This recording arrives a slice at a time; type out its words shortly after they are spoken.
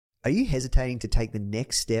Are you hesitating to take the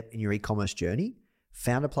next step in your e-commerce journey?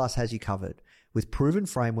 Founder Plus has you covered. With proven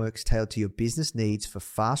frameworks tailored to your business needs for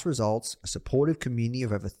fast results, a supportive community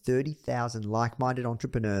of over 30,000 like-minded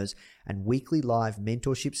entrepreneurs, and weekly live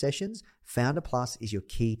mentorship sessions, Founder Plus is your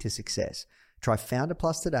key to success. Try Founder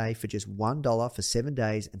Plus today for just $1 for 7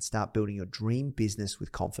 days and start building your dream business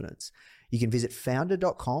with confidence. You can visit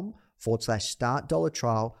founder.com/start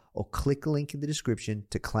 $1 or click the link in the description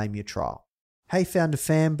to claim your trial. Hey Founder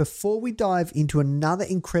fam, before we dive into another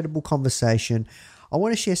incredible conversation, I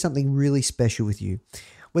want to share something really special with you.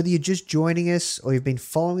 Whether you're just joining us or you've been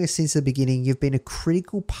following us since the beginning, you've been a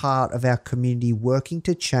critical part of our community working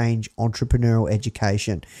to change entrepreneurial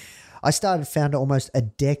education. I started Founder almost a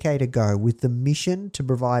decade ago with the mission to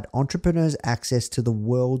provide entrepreneurs access to the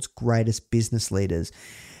world's greatest business leaders.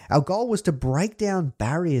 Our goal was to break down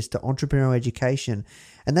barriers to entrepreneurial education,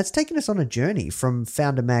 and that's taken us on a journey from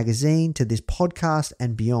Founder Magazine to this podcast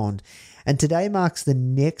and beyond. And today marks the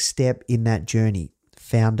next step in that journey,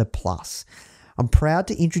 Founder Plus. I'm proud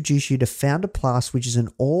to introduce you to Founder Plus, which is an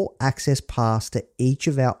all-access pass to each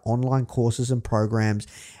of our online courses and programs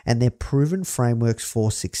and their proven frameworks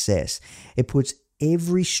for success. It puts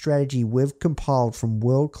every strategy we've compiled from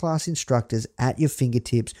world-class instructors at your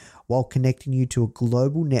fingertips while connecting you to a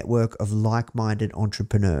global network of like-minded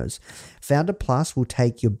entrepreneurs. Founder Plus will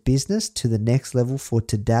take your business to the next level for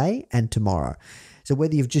today and tomorrow. So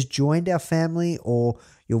whether you've just joined our family or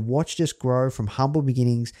you've watched us grow from humble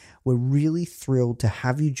beginnings, we're really thrilled to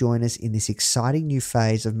have you join us in this exciting new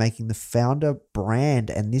phase of making the Founder brand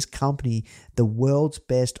and this company the world's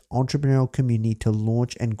best entrepreneurial community to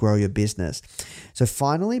launch and grow your business. So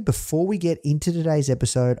finally, before we get into today's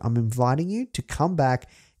episode, I'm inviting you to come back,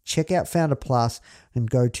 check out Founder Plus, and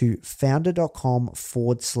go to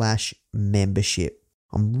founder.com/membership.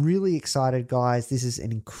 I'm really excited, guys. This is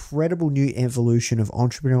an incredible new evolution of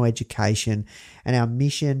entrepreneurial education, and our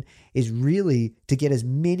mission is really to get as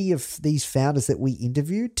many of these founders that we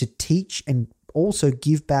interview to teach and also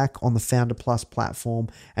give back on the Founder Plus platform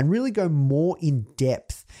and really go more in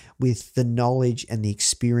depth with the knowledge and the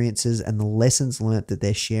experiences and the lessons learned that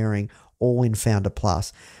they're sharing all in Founder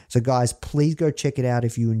Plus. So guys, please go check it out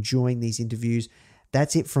if you're enjoying these interviews.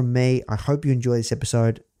 That's it from me. I hope you enjoy this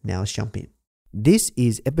episode. Now let's jump in. This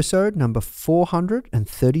is episode number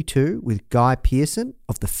 432 with Guy Pearson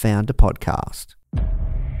of the Founder Podcast.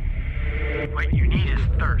 What you need is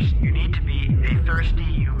thirst. You need to be a thirsty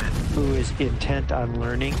human who is intent on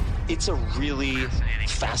learning. It's a really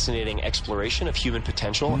fascinating exploration of human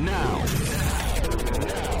potential. Now.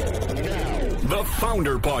 The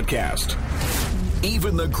Founder Podcast.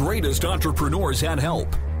 Even the greatest entrepreneurs had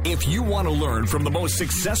help. If you want to learn from the most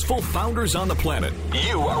successful founders on the planet,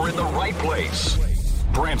 you are in the right place.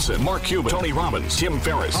 Branson, Mark Cuban, Tony Robbins, Tim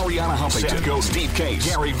Ferriss, Ariana Huffington, Seth Godin, Steve Case,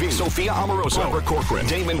 Gary Vee, Sophia Amoruso, Robert Corcoran,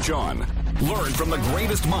 Damon John. Learn from the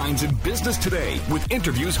greatest minds in business today with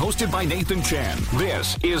interviews hosted by Nathan Chan.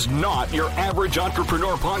 This is not your average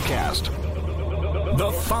entrepreneur podcast.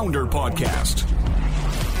 The Founder Podcast.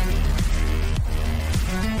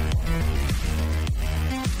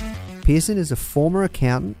 Pearson is a former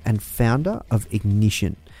accountant and founder of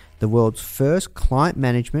Ignition, the world's first client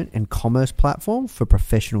management and commerce platform for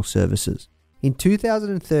professional services. In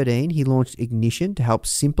 2013, he launched Ignition to help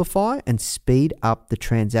simplify and speed up the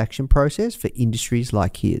transaction process for industries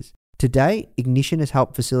like his. Today, Ignition has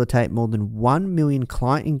helped facilitate more than 1 million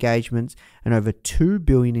client engagements and over $2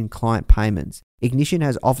 billion in client payments. Ignition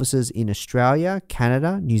has offices in Australia,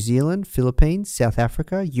 Canada, New Zealand, Philippines, South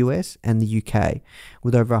Africa, US, and the UK,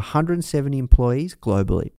 with over 170 employees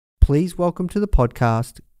globally. Please welcome to the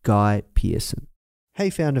podcast, Guy Pearson. Hey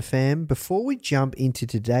Founder fam, before we jump into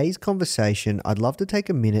today's conversation, I'd love to take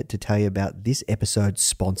a minute to tell you about this episode's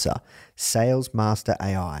sponsor, Sales Master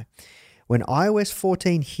AI. When iOS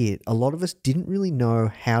 14 hit, a lot of us didn't really know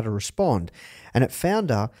how to respond, and at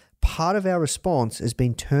Founder, part of our response has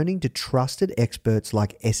been turning to trusted experts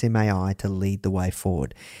like SMAI to lead the way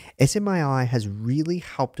forward. SMAI has really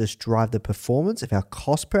helped us drive the performance of our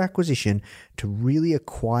cost per acquisition to really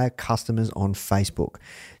acquire customers on Facebook.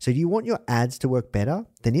 So do you want your ads to work better?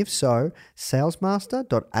 Then if so,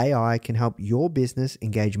 salesmaster.ai can help your business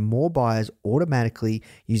engage more buyers automatically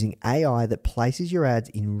using AI that places your ads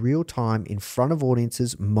in real time in front of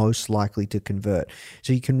audiences most likely to convert.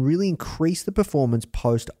 So you can really increase the performance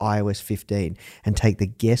post iOS 15 and take the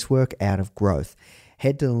guesswork out of growth.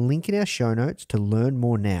 Head to the link in our show notes to learn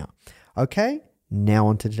more now. Okay, now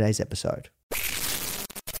on to today's episode.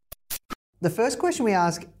 The first question we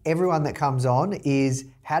ask everyone that comes on is,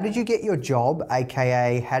 how did you get your job,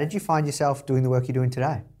 aka how did you find yourself doing the work you're doing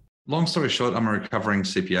today? long story short, I'm a recovering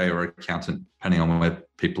CPA or accountant, depending on where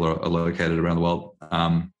people are located around the world.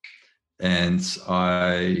 And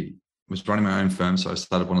I was running my own firm. So I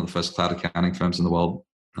started one of the first cloud accounting firms in the world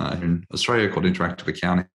in Australia called Interactive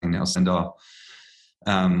Accounting, now Sendar.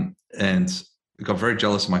 And got very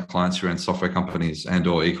jealous of my clients who ran software companies and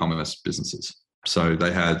or e-commerce businesses. So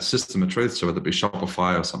they had system of truth. So whether it be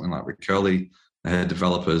Shopify or something like Recurly, they had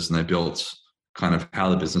developers and they built kind of how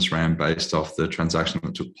the business ran based off the transaction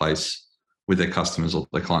that took place with their customers or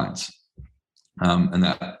their clients. And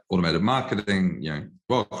that automated marketing,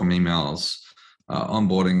 welcome emails,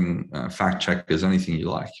 onboarding, fact checkers, anything you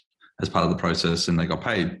like as part of the process. And they got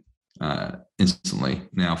paid instantly.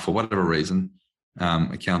 Now, for whatever reason,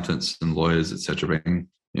 accountants and lawyers, etc., being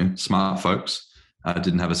smart folks,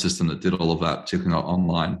 didn't have a system that did all of that, particularly not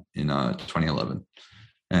online in 2011.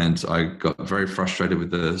 And I got very frustrated with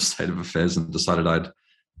the state of affairs and decided I'd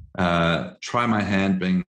try my hand,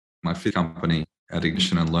 being my fifth company at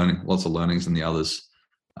Ignition and learning lots of learnings in the others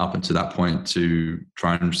up until that point, to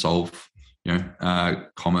try and solve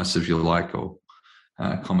commerce, if you like, or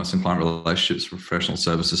commerce and client relationships for professional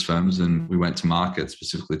services firms. And we went to market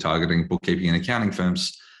specifically targeting bookkeeping and accounting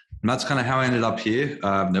firms. And that's kind of how I ended up here.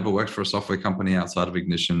 I've never worked for a software company outside of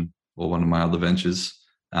Ignition or one of my other ventures.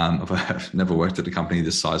 I've never worked at a company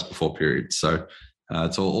this size before, period. So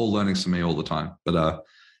it's all learnings for me all the time. But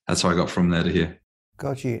that's how I got from there to here.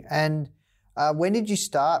 Got you. And when did you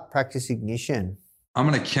start Practice Ignition? I'm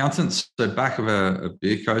an accountant. So back of a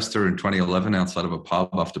beer coaster in 2011 outside of a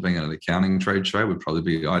pub after being at an accounting trade show would probably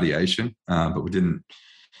be ideation. But we didn't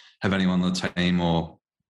have anyone on the team or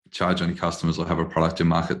charge any customers or have a product in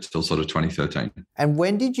market till sort of 2013. And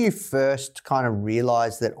when did you first kind of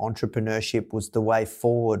realize that entrepreneurship was the way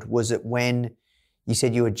forward? Was it when you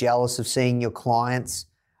said you were jealous of seeing your clients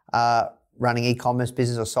running e-commerce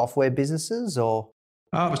business or software businesses, or?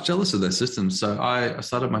 I was jealous of their systems. So I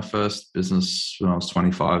started my first business when I was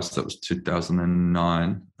 25. So that was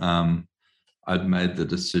 2009. I'd made the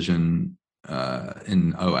decision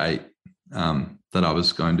in 2008 that I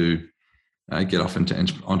was going to get off into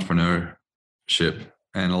entrepreneurship.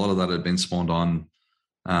 And a lot of that had been spawned on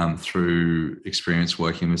through experience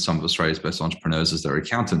working with some of Australia's best entrepreneurs as their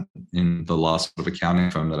accountant in the last sort of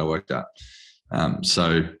accounting firm that I worked at.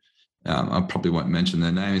 I probably won't mention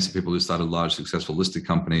their names. People who started large, successful listed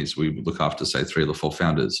companies, we would look after, say, 3 or the 4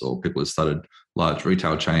 founders, or people who started large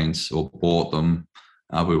retail chains or bought them.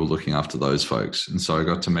 We were looking after those folks. And so I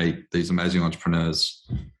got to meet these amazing entrepreneurs.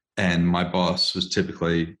 And my boss was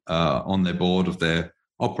typically on their board of their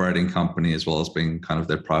operating company, as well as being kind of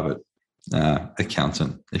their private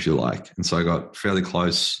accountant, if you like. And so I got fairly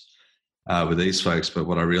close with these folks. But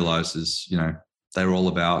what I realized is, they were all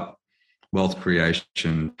about wealth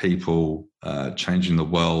creation, people, changing the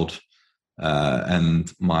world.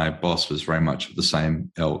 And my boss was very much of the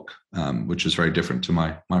same ilk, which was very different to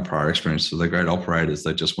my prior experience. So they're great operators.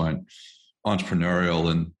 They just weren't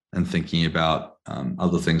entrepreneurial and thinking about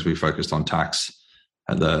other things. We focused on tax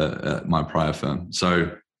at my prior firm.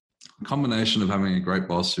 So a combination of having a great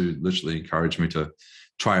boss who literally encouraged me to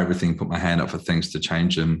try everything, put my hand up for things to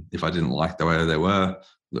change them if I didn't like the way they were,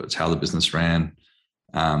 whether it's how the business ran,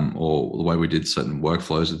 or the way we did certain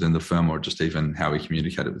workflows within the firm, or just even how we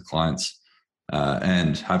communicated with clients,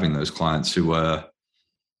 and having those clients who were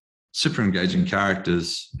super engaging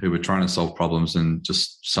characters who were trying to solve problems and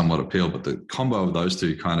just somewhat appeal. But the combo of those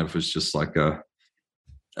two kind of was just like a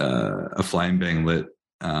flame being lit.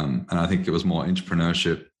 And I think it was more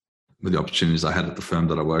entrepreneurship with the opportunities I had at the firm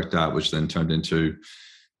that I worked at, which then turned into,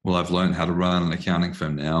 well, I've learned how to run an accounting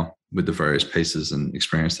firm now with the various pieces and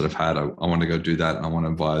experience that I've had. I want to go do that. And I want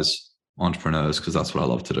to advise entrepreneurs because that's what I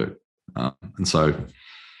love to do. And so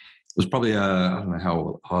it was probably, I don't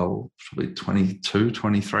know how probably 22,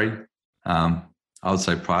 23. I would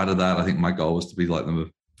say prior to that, I think my goal was to be like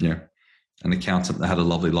an accountant that had a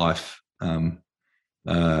lovely life.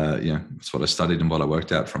 That's what I studied and what I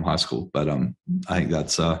worked at from high school. But I think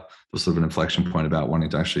that's was sort of an inflection point about wanting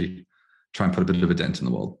to actually try and put a bit of a dent in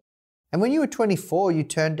the world. And when you were 24, you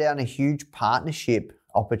turned down a huge partnership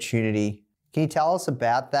opportunity. Can you tell us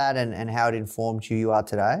about that and how it informed who you are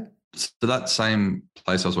today? So that same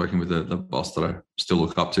place I was working with the boss that I still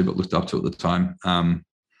look up to, but looked up to at the time,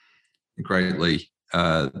 greatly,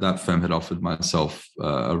 that firm had offered myself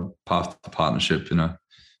a path to partnership in a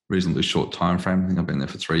reasonably short time frame. I think I've been there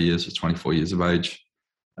for 3 years, for 24 years of age.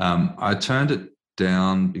 I turned it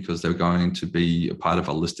down because they were going to be a part of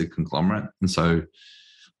a listed conglomerate. And so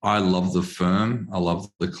I love the firm. I love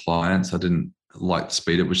the clients. I didn't like the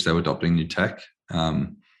speed at which they were adopting new tech.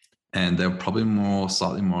 And they're probably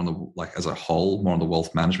slightly more on the, like as a whole, more on the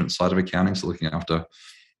wealth management side of accounting. So looking after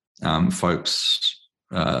folks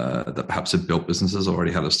that perhaps had built businesses,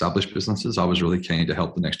 already had established businesses. I was really keen to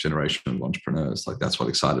help the next generation of entrepreneurs. Like, that's what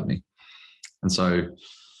excited me. And so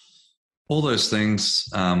all those things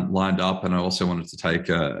lined up, and I also wanted to take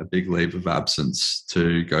a big leave of absence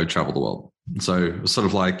to go travel the world. And so it was sort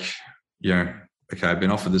of like, okay, I've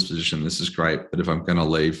been offered this position. This is great. But if I'm going to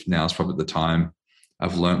leave, now is probably the time.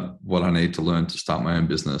 I've learned what I need to learn to start my own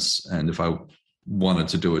business. And if I wanted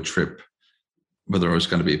to do a trip, whether I was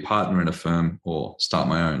going to be a partner in a firm or start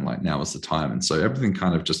my own, like, now is the time. And so everything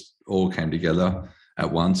kind of just all came together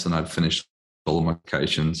at once, and I'd finished all of my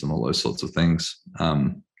vacations and all those sorts of things. I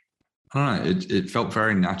don't know, it felt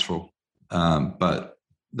very natural, but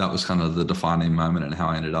that was kind of the defining moment and how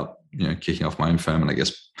I ended up, kicking off my own firm, and I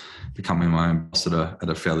guess becoming my own boss at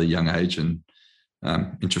a fairly young age. And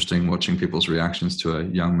interesting watching people's reactions to a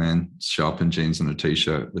young man show up in jeans and a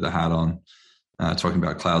t-shirt with a hat on, talking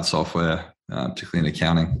about cloud software, particularly in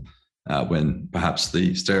accounting, when perhaps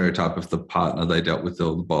the stereotype of the partner they dealt with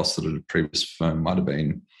or the boss at a previous firm might have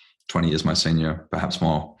been 20 years my senior, perhaps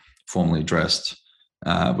more formally dressed,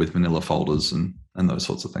 with manila folders and those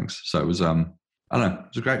sorts of things. So it was, I don't know, it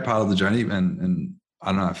was a great part of the journey, and I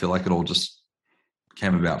don't know, I feel like it all just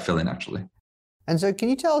came about fairly naturally. And so can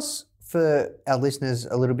you tell us, for our listeners,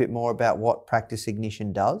 a little bit more about what Practice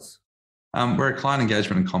Ignition does? We're a client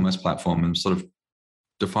engagement and commerce platform, and sort of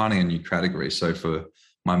defining a new category. So for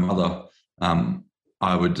my mother,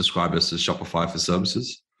 I would describe us as Shopify for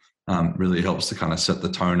services. Really helps to kind of set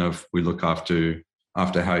the tone of, we look after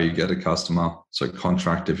how you get a customer, so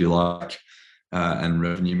contract, if you like, and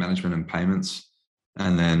revenue management and payments.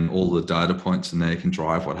 And then all the data points in there can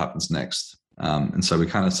drive what happens next. And so we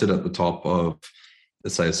kind of sit at the top of,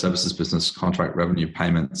 let's say, a services business, contract, revenue,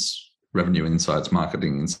 payments, revenue insights,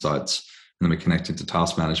 marketing insights, and then we connect into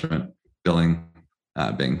task management, billing,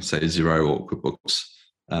 being, say, Xero or QuickBooks.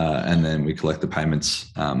 And then we collect the payments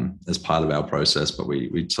as part of our process, but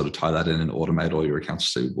we sort of tie that in and automate all your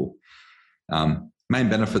accounts receivable. Main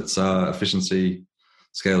benefits are efficiency,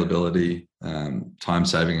 scalability, time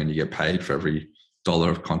saving, and you get paid for every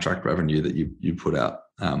dollar of contract revenue that you put out,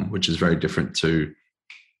 which is very different to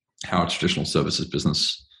how a traditional services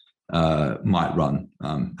business might run.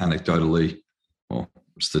 Anecdotally or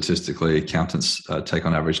statistically, accountants take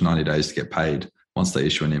on average 90 days to get paid once they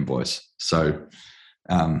issue an invoice. So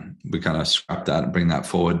we kind of scrap that and bring that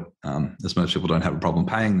forward. As most people don't have a problem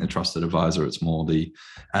paying their trusted advisor, it's more the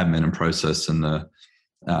admin and process and the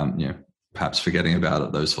perhaps forgetting about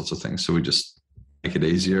it, those sorts of things. So we just make it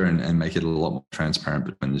easier and make it a lot more transparent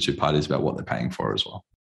between the two parties about what they're paying for as well.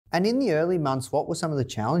 And in the early months, what were some of the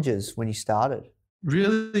challenges when you started?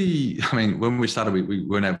 Really, I mean, when we started, we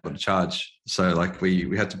weren't able to charge. So like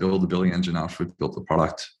we had to build the billing engine after we built the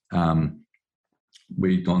product.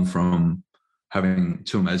 We'd gone from having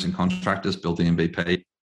two amazing contractors build the MVP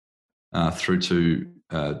through to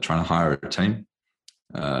trying to hire a team.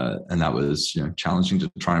 And that was, challenging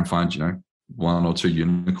to try and find, one or two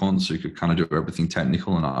unicorns who could kind of do everything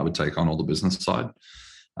technical, and I would take on all the business side.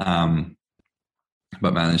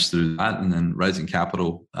 But managed through that, and then raising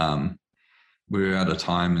capital. We were at a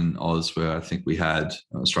time in Oz where I think we had,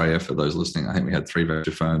 Australia, for those listening, I think we had 3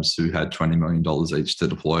 venture firms who had $20 million each to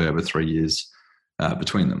deploy over 3 years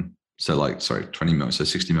between them. So 20 million, so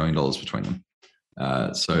 $60 million between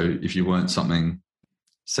them. So if you weren't something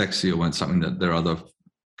sexy or weren't something that their other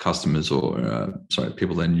customers or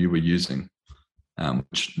people they knew were using,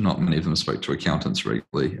 which not many of them spoke to accountants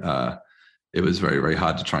regularly, it was very, very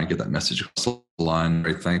hard to try and get that message across the line.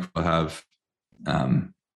 Very thankful to have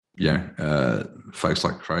folks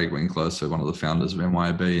like Craig Winkler, so one of the founders of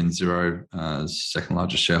MYOB and Xero, second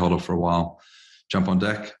largest shareholder for a while, jump on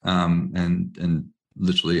deck and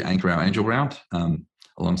literally anchor our angel round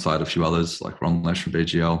alongside a few others like Ron Lesh from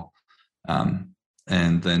BGL.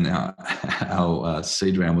 And then our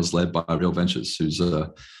seed round was led by Real Ventures, who's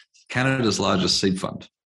Canada's largest seed fund.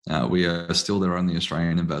 We are still their only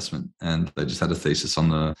Australian investment, and they just had a thesis on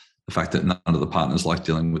the fact that none of the partners liked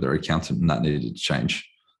dealing with their accountant, and that needed to change.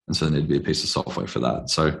 And so there needed to be a piece of software for that.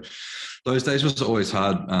 So those days was always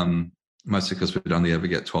hard, mostly because we'd only ever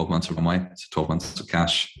get 12 months of runway, so 12 months of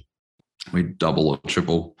cash. We double or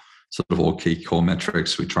triple sort of all key core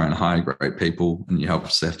metrics. We try and hire great people, and you have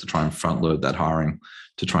to try and front load that hiring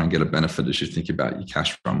to try and get a benefit as you think about your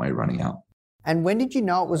cash runway running out. And when did you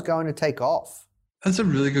know it was going to take off? That's a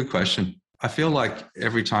really good question. I feel like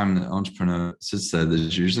every time the entrepreneur sits there,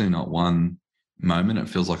 there's usually not one moment. It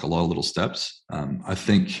feels like a lot of little steps. I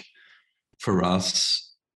think for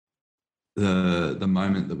us, the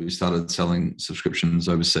moment that we started selling subscriptions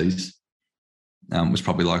overseas was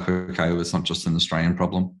probably like, okay, it's not just an Australian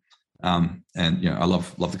problem. And I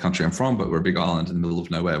love the country I'm from, but we're a big island in the middle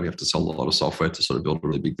of nowhere. We have to sell a lot of software to sort of build a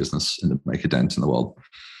really big business and to make a dent in the world.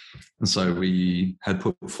 And so we had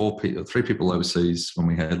put 3 people overseas when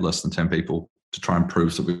we had less than 10 people to try and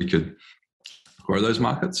prove that we could grow those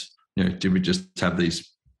markets. Did we just have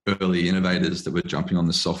these early innovators that were jumping on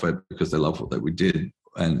this software because they love what we did?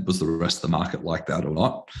 And was the rest of the market like that or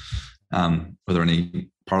not? Were there any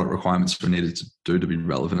product requirements we needed to do to be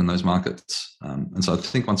relevant in those markets? And so I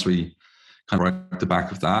think once we kind of broke the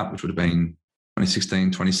back of that, which would have been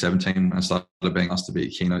 2016, 2017, when I started being asked to be a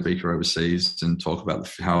keynote speaker overseas and talk about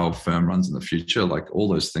how a firm runs in the future, like all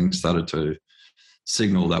those things started to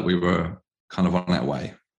signal that we were kind of on that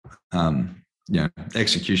way.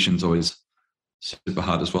 Execution's always super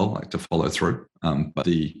hard as well, like to follow through. But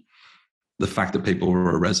the fact that people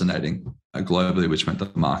were resonating globally, which meant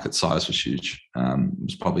that the market size was huge,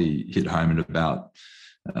 was probably hit home in about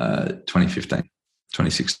 2015,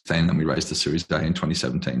 2016, and we raised the Series A in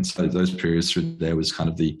 2017. So those periods through there was kind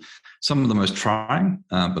of some of the most trying,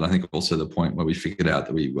 but I think also the point where we figured out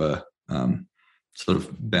that we were sort of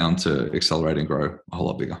bound to accelerate and grow a whole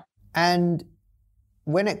lot bigger. And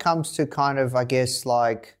when it comes to kind of, I guess,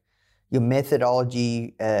 like your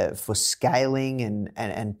methodology for scaling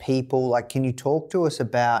and people, like, can you talk to us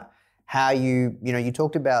about how you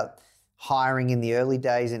talked about hiring in the early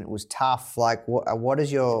days and it was tough. Like, what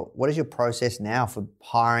is your process now for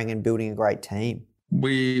hiring and building a great team?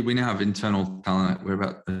 We now have internal talent. We're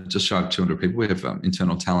about just shy of 200 people. We have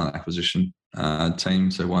internal talent acquisition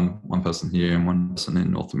team. So one person here and one person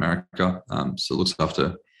in North America. So it looks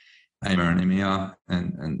after AMA and EMEA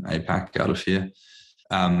and APAC out of here.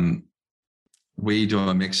 We do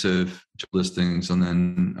a mix of job listings and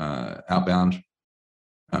then outbound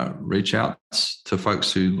reach outs to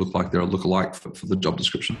folks who look like they're a lookalike for the job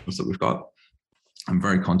descriptions that we've got. I'm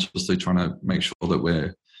very consciously trying to make sure that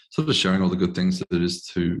we're sort of sharing all the good things that it is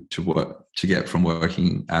to get from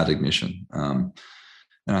working at Ignition. And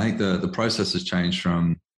I think the process has changed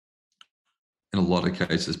from, in a lot of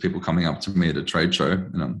cases, people coming up to me at a trade show,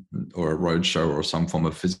 or a road show or some form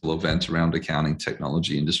of physical event around accounting,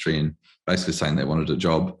 technology industry, and basically saying they wanted a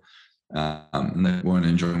job and they weren't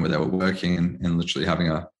enjoying where they were working, and literally having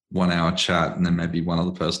a 1 hour chat and then maybe one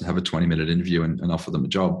other person have a 20-minute interview and offer them a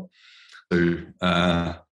job. So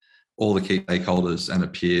all the key stakeholders and a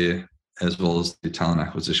peer, as well as the talent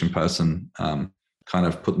acquisition person, kind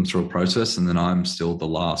of put them through a process, and then I'm still the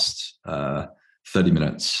last 30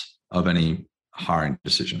 minutes of any hiring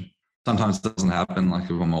decision. Sometimes it doesn't happen. Like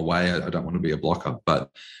if I'm away, I don't want to be a blocker. But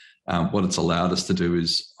what it's allowed us to do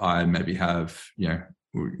is I maybe have,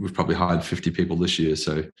 we've probably hired 50 people this year.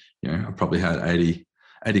 So, I've probably had 80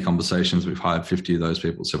 conversations. We've hired 50 of those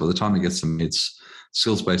people. So by the time it gets some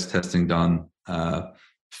skills-based testing done,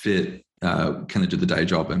 fit, can they do the day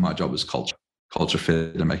job? And my job is culture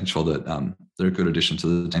fit, and making sure that they're a good addition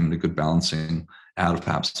to the team and a good balancing out of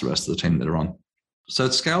perhaps the rest of the team that are on. So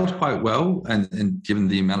it's scaled quite well, and given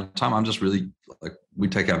the amount of time, I'm just really we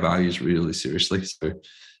take our values really seriously. So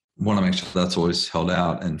I want to make sure that's always held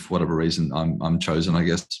out, and for whatever reason, I'm chosen, I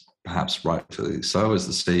guess, perhaps rightfully so, as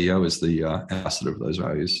the CEO, as the ambassador of those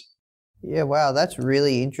values. Yeah, wow, that's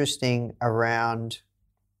really interesting. Around,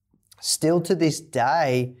 still to this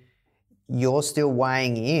day, you're still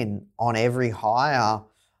weighing in on every hire.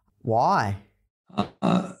 Why?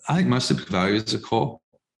 I think most of the values are core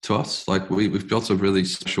to us. Like we've built a really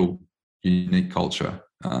special, unique culture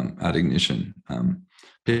at Ignition.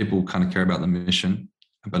 People kind of care about the mission,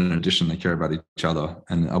 but in addition, they care about each other.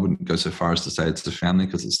 And I wouldn't go so far as to say it's a family,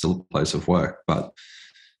 because it's still a place of work, but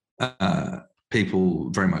people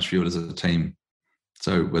very much view it as a team.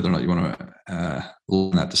 So whether or not you want to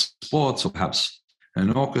learn that to sports, or perhaps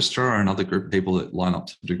an orchestra or another group of people that line up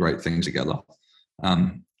to do great things together,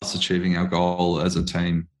 us achieving our goal as a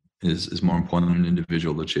team is more important than an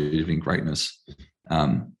individual achieving greatness.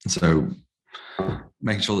 So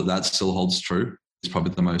making sure that still holds true is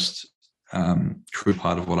probably the most true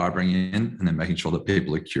part of what I bring in, and then making sure that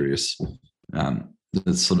people are curious.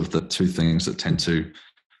 It's sort of the two things that tend to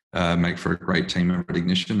make for a great team at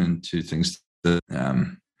Ignition, and two things that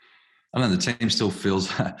I don't know, the team still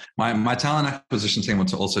feels my talent acquisition team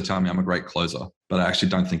wants to also tell me I'm a great closer, but I actually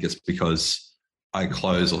don't think it's because I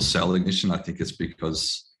close or sell Ignition. I think it's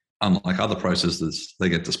because, unlike other processes, they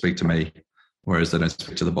get to speak to me, whereas they don't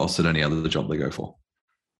speak to the boss at any other job they go for.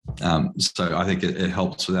 So I think it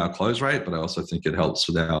helps with our close rate, but I also think it helps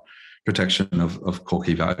with our protection of core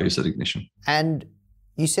key values at Ignition. And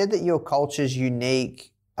you said that your culture is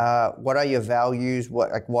unique. What are your values?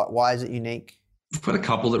 Why is it unique? we've got a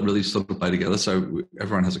couple that really sort of play together. So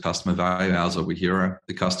everyone has a customer value. Ours are we hero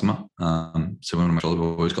the customer. So we want to make sure we've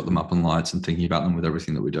always got them up in lights and thinking about them with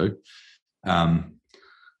everything that we do.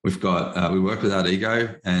 We've got we work without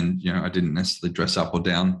ego, and I didn't necessarily dress up or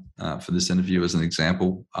down for this interview as an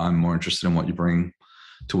example. I'm more interested in what you bring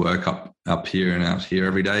to work up here and out here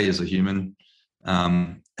every day as a human,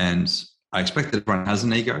 and I expect that everyone has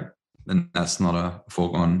an ego, and that's not a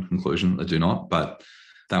foregone conclusion. They do not, but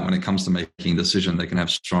that when it comes to making a decision, they can have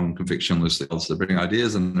strong conviction, loosely held. So they bring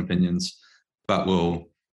ideas and opinions, but will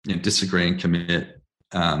disagree and commit.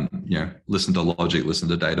 Listen to logic, listen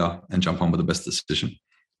to data, and jump on with the best decision.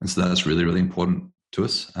 And so that's really, really important to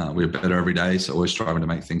us. We're better every day, so always striving to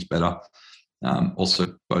make things better.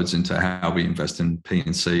 Also bodes into how we invest in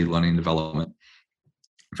P&C, learning and development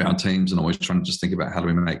for our teams, and always trying to just think about how do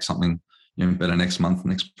we make something better next month,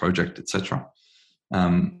 next project, etc.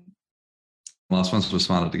 Last ones were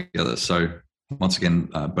smarter together. So once again,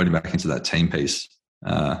 boating back into that team piece, we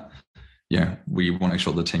want to make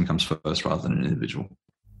sure the team comes first rather than an individual.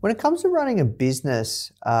 When it comes to running a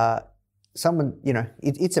business,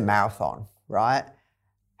 it's a marathon, right?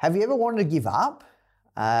 Have you ever wanted to give up?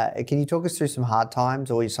 Can you talk us through some hard times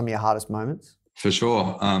or some of your hardest moments? For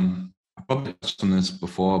sure. I probably touched on this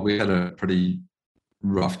before. We had a pretty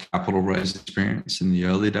rough capital raise experience in the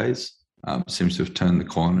early days. Seems to have turned the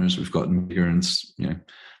corner as we've gotten bigger, and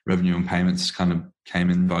revenue and payments kind of came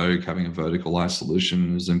in vogue. Having a verticalized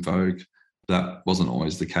solution was in vogue. That wasn't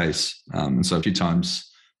always the case. And so a few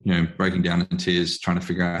times, breaking down in tears, trying to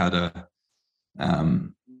figure out how to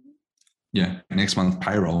next month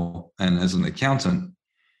payroll. And as an accountant,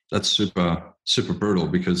 that's super, super brutal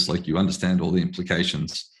because you understand all the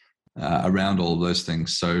implications around all of those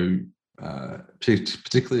things. So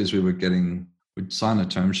particularly as we'd sign a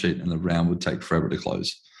term sheet and the round would take forever to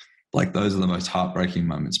close. Those are the most heartbreaking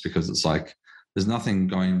moments because it's there's nothing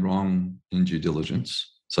going wrong in due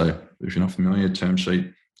diligence. So if you're not familiar, term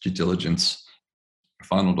sheet, due diligence,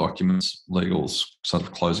 final documents, legals, sort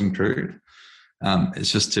of closing period.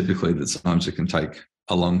 It's just typically that sometimes it can take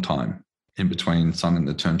a long time in between signing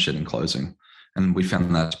the term sheet and closing. And we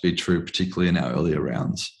found that to be true, particularly in our earlier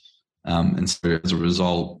rounds. And so as a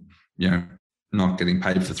result, not getting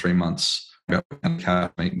paid for 3 months,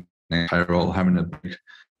 making payroll, having to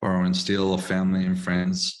borrow and steal off family and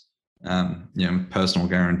friends, personal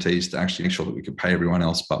guarantees to actually make sure that we could pay everyone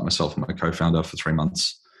else but myself and my co-founder for 3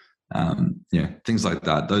 months. Things like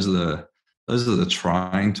that. Those are the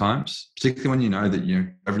trying times, particularly when you know that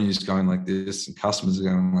your revenue is going like this and customers are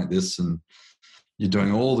going like this and you're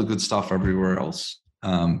doing all the good stuff everywhere else,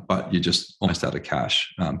 but you're just almost out of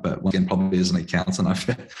cash. But once again, probably as an accountant,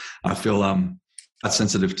 I feel that's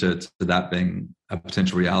sensitive to that being a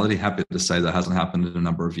potential reality. Happy to say that hasn't happened in a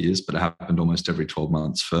number of years, but it happened almost every 12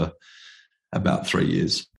 months for about 3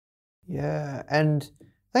 years. Yeah, and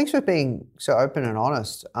thanks for being so open and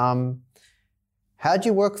honest. How did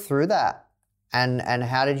you work through that? And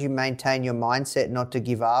how did you maintain your mindset not to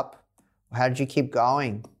give up? How did you keep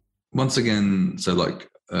going? Once again, so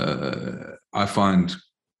I find,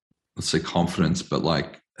 let's say confidence, but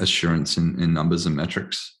assurance in numbers and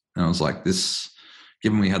metrics. And I was like, this,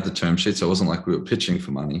 given we had the term sheet, so it wasn't like we were pitching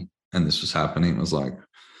for money and this was happening. It was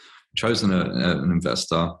chosen an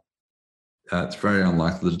investor. It's very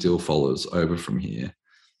unlikely the deal follows over from here.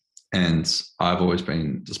 And I've always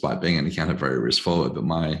been, despite being an accountant, very risk forward, but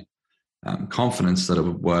my confidence that it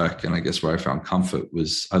would work, and I guess where I found comfort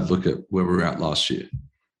was I'd look at where we were at last year.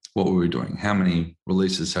 What were we doing? How many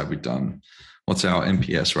releases have we done? What's our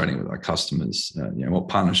NPS rating with our customers? What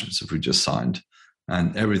partnerships have we just signed?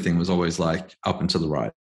 And everything was always up and to the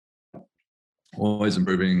right, always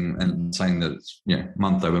improving, and saying that it's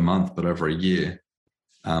month over month, but over a year,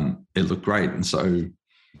 it looked great. And so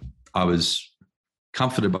I was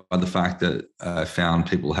comforted by the fact that I found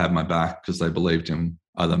people had my back because they believed in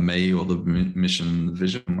either me or the mission, the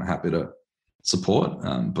vision. We're happy to support,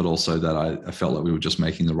 but also that I felt like we were just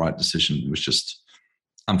making the right decision. It was just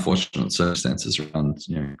unfortunate circumstances around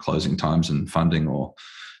closing times and funding, or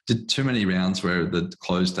did too many rounds where the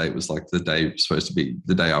close date was supposed to be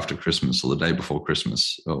the day after Christmas or the day before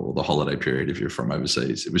Christmas or the holiday period if you're from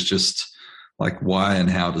overseas. It was just why and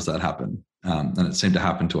how does that happen? And it seemed to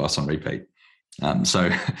happen to us on repeat. So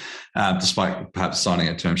despite perhaps signing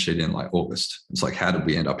a term sheet in August, it's how did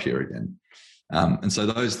we end up here again? And so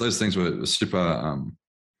those things were super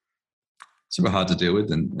super hard to deal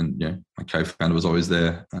with, and my co-founder was always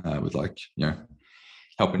there with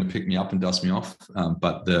helping to pick me up and dust me off.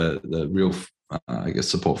 But the real I guess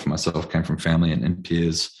support for myself came from family and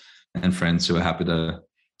peers and friends who were happy to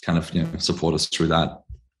kind of support us through that.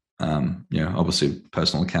 Obviously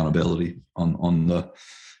personal accountability on the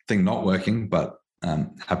thing not working, but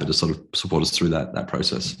happy to sort of support us through that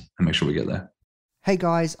process and make sure we get there. Hey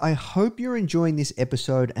guys, I hope you're enjoying this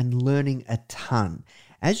episode and learning a ton.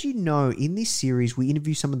 As you know, in this series, we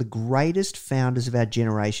interview some of the greatest founders of our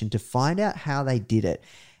generation to find out how they did it.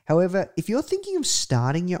 However, if you're thinking of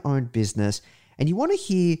starting your own business and you want to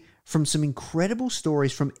hear from some incredible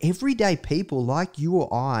stories from everyday people like you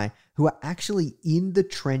or I who are actually in the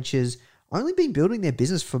trenches, only been building their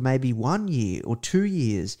business for maybe 1 year or 2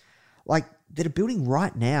 years, like that are building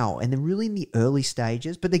right now and they're really in the early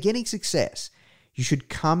stages, but they're getting success, you should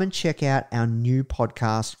come and check out our new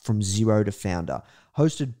podcast, From Zero to Founder,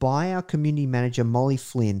 hosted by our community manager, Molly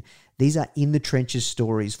Flynn. These are in the trenches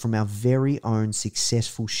stories from our very own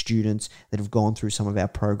successful students that have gone through some of our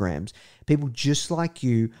programs. People just like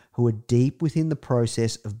you who are deep within the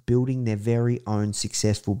process of building their very own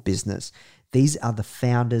successful business. These are the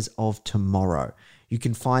founders of tomorrow. You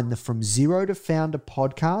can find the From Zero to Founder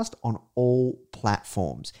podcast on all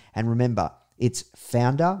platforms. And remember, it's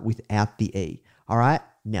founder without the E. All right,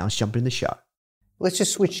 now let's jump in the show. Let's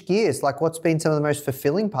just switch gears. Like, what's been some of the most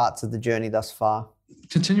fulfilling parts of the journey thus far?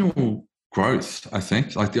 Continual growth, I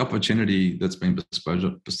think. Like the opportunity that's been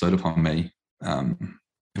bestowed upon me,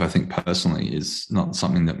 I think personally, is not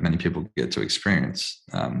something that many people get to experience.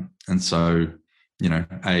 And so,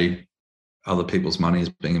 other people's money is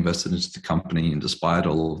being invested into the company, and despite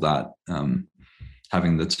all of that,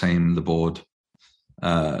 having the team, the board,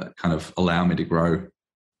 kind of allow me to grow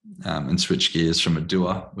and switch gears from a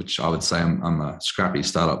doer, which I would say I'm a scrappy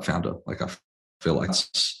startup founder. Like I feel like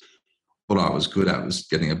that's what I was good at, was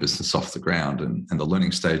getting a business off the ground, and the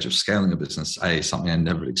learning stage of scaling a business, something I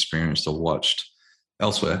never experienced or watched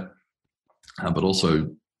elsewhere, but also,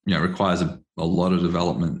 requires a lot of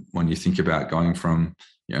development when you think about going from,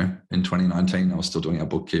 in 2019, I was still doing our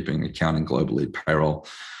bookkeeping, accounting globally, payroll,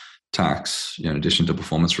 tax, in addition to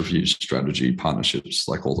performance reviews, strategy, partnerships,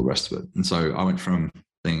 like all the rest of it. And so I went from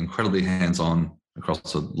being incredibly hands-on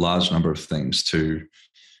across a large number of things to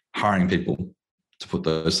hiring people to put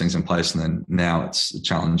those things in place. And then now it's the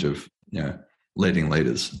challenge of, leading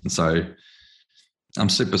leaders. And so I'm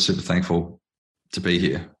super, super thankful to be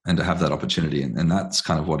here and to have that opportunity. And that's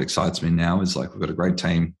kind of what excites me now, is like, we've got a great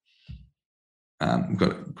team. We've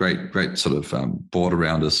got a great sort of board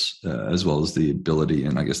around us, as well as the ability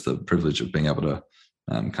and I guess the privilege of being able to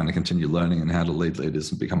kind of continue learning and how to lead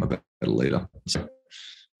leaders and become a better leader. So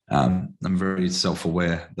I'm very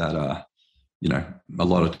self-aware that, a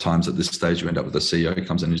lot of times at this stage you end up with a CEO who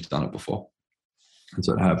comes in who's done it before. And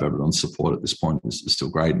so to have everyone's support at this point is still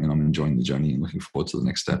great, and I'm enjoying the journey and looking forward to the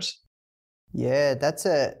next steps. Yeah, that's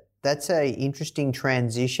a interesting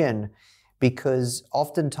transition, because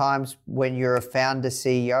oftentimes when you're a founder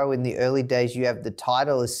CEO in the early days, you have the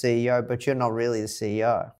title as CEO, but you're not really the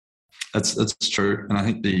CEO. That's true. And I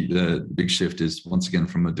think the big shift is, once again,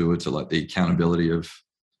 from a doer to like the accountability of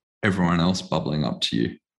everyone else bubbling up to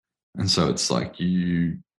you. And so it's like,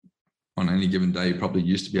 you, on any given day, you probably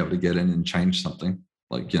used to be able to get in and change something,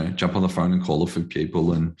 like, jump on the phone and call a few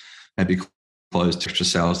people and maybe close extra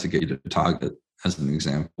sales to get you to target, as an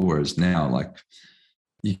example. Whereas now, like,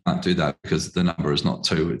 you can't do that because the number is not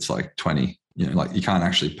 2, it's like 20. Like, you can't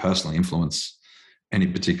actually personally influence any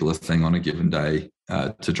particular thing on a given day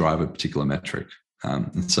to drive a particular metric.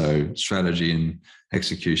 And so strategy and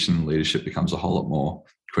execution and leadership becomes a whole lot more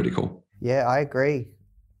critical. Yeah, I agree.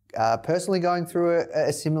 Personally going through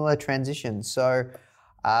a similar transition. So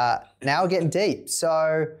now we're getting deep.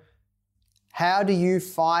 So how do you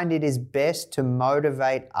find it is best to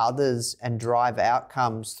motivate others and drive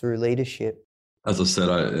outcomes through leadership? As I said,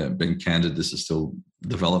 I've been candid, this is still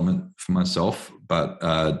development for myself, but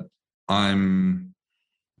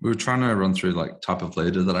we were trying to run through like type of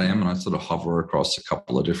leader that I am, and I sort of hover across a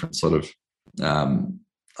couple of different sort of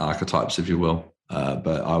archetypes, if you will.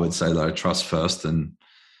 But I would say that I trust first and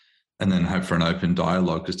then hope for an open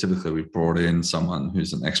dialogue, because typically we've brought in someone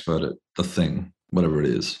who's an expert at the thing, whatever it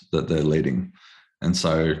is that they're leading. And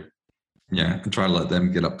so, I try to let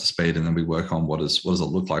them get up to speed, and then we work on what does it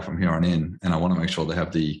look like from here on in. And I want to make sure they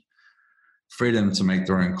have the freedom to make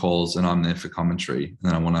their own calls, and I'm there for commentary. And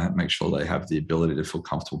then I want to make sure they have the ability to feel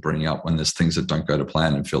comfortable bringing up when there's things that don't go to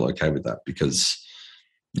plan, and feel okay with that, because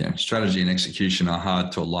strategy and execution are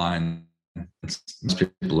hard to align. Most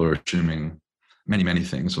people are assuming many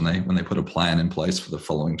things when they put a plan in place for the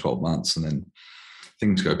following 12 months, and then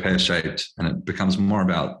things go pear-shaped, and it becomes more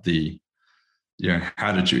about the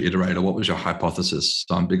how did you iterate, or what was your hypothesis?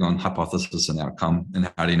 So I'm big on hypothesis and outcome,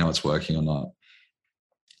 and how do you know it's working or not?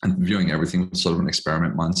 And viewing everything with sort of an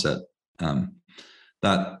experiment mindset.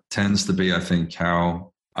 That tends to be, I think,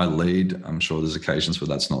 how I lead. I'm sure there's occasions where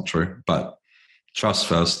that's not true, but trust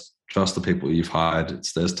first, trust the people you've hired.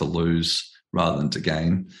 It's theirs to lose rather than to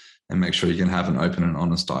gain, and make sure you can have an open and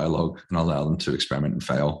honest dialogue and allow them to experiment and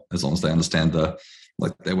fail, as long as they understand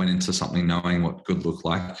they went into something knowing what good looked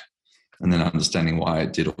like and then understanding why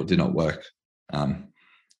it did or did not work.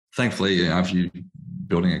 Thankfully, I view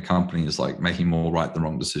building a company is like making more right than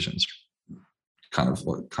wrong decisions, kind of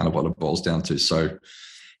what it boils down to. So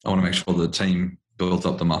I want to make sure the team builds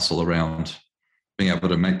up the muscle around being able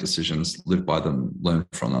to make decisions, live by them, learn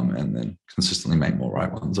from them, and then consistently make more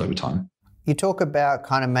right ones over time. You talk about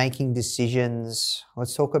kind of making decisions.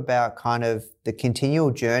 Let's talk about kind of the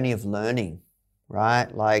continual journey of learning,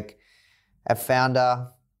 right? Like at Founder,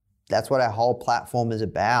 that's what our whole platform is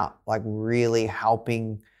about, like really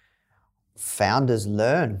helping founders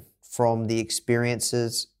learn from the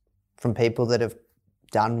experiences from people that have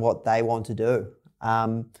done what they want to do.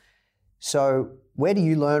 So where do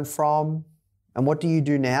you learn from, and what do you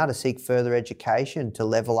do now to seek further education, to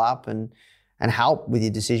level up and help with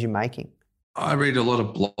your decision making? I read a lot of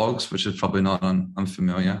blogs, which is probably not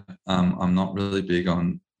unfamiliar. I'm not really big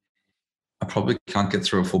on, I probably can't get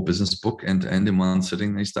through a full business book end to end in one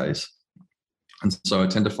sitting these days. And so I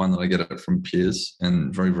tend to find that I get it from peers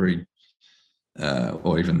and very, very,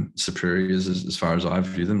 or even superiors as far as I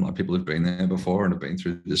view them, like people who've been there before and have been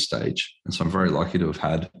through this stage. And so I'm very lucky to have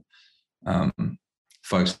had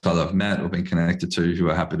folks that I've met or been connected to who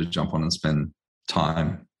are happy to jump on and spend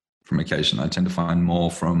time from occasion. I tend to find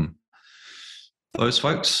more from those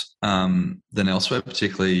folks than elsewhere,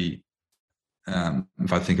 particularly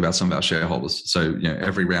if I think about some of our shareholders. So,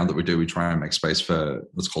 every round that we do, we try and make space for,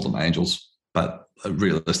 let's call them angels. But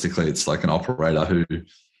realistically, it's like an operator who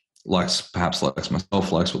perhaps likes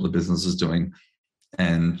myself, likes what the business is doing,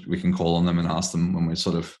 and we can call on them and ask them when we're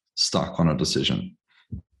sort of stuck on a decision.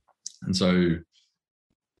 And so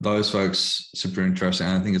those folks, super interesting.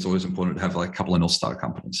 And I think it's always important to have like a couple of North Star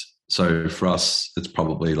companies. So for us, it's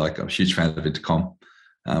probably like a huge fan of Intercom,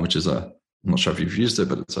 which is I'm not sure if you've used it,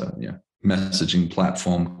 but it's a messaging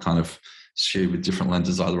platform kind of shared with different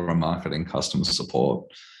lenses, either on marketing, customer support,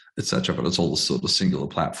 etc. But it's all sort of singular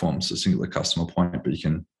platforms, a singular customer point, but you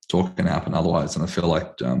can talk an app and otherwise. And I feel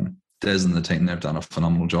like Des and the team, they've done a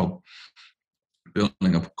phenomenal job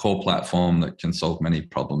building a core platform that can solve many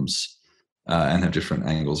problems and have different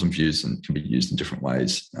angles and views and can be used in different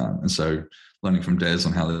ways. And so learning from Des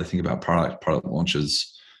on how they think about product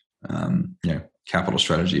launches, capital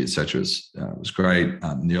strategy, etc. was great.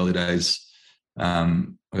 In the early days, I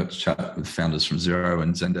got to chat with founders from Xero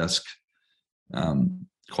and Zendesk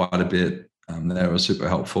quite a bit. They were super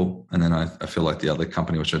helpful. And then I feel like the other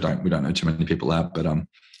company, which we don't know too many people at, but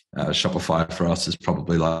Shopify for us is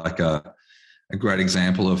probably like a great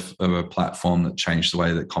example of a platform that changed the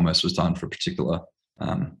way that commerce was done for a particular,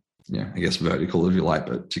 vertical, if you like,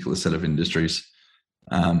 but a particular set of industries,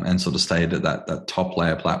 and sort of stayed at that top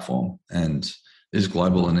layer platform and is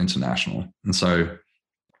global and international. And so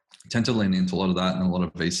I tend to lean into a lot of that and a lot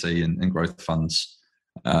of VC and growth funds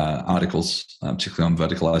articles, particularly on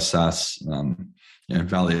verticalized SaaS,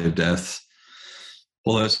 Valley of Death,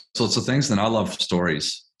 all those sorts of things. And I love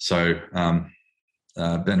stories. So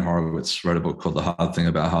Ben Horowitz wrote a book called The Hard Thing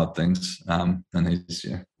About Hard Things. And he's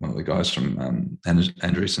one of the guys from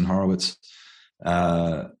Andreessen Horowitz.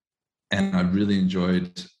 And I really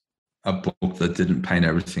enjoyed a book that didn't paint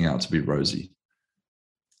everything out to be rosy.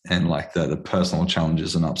 And like the personal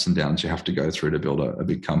challenges and ups and downs you have to go through to build a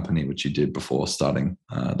big company, which you did before starting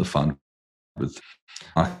the fund with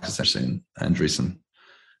essentially Andreessen.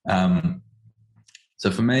 So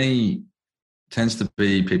for me, tends to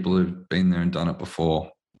be people who've been there and done it before.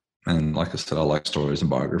 And like I said, I like stories and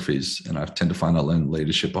biographies, and I tend to find I learn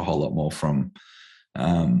leadership a whole lot more from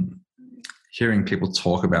hearing people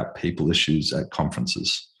talk about people issues at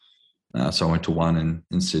conferences. So I went to one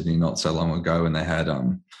in Sydney not so long ago, and they had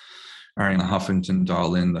Arianna Huffington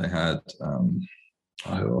dial in. They had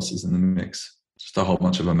who else is in the mix? Just a whole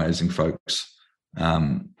bunch of amazing folks.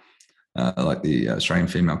 Like the Australian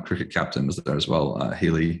female cricket captain was there as well,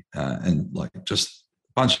 Healy, and like just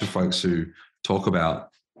a bunch of folks who talk about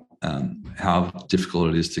how difficult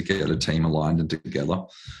it is to get a team aligned and together,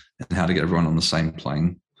 and how to get everyone on the same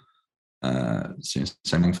plane,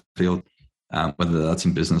 same field, whether that's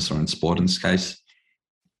in business or in sport in this case,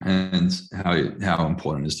 and how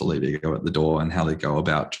important it is to leave ego at the door, and how they go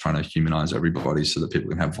about trying to humanize everybody so that people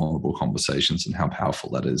can have vulnerable conversations, and how powerful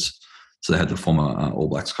that is. So they had the former All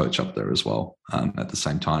Blacks coach up there as well at the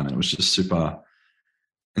same time. And it was just super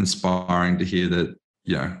inspiring to hear that,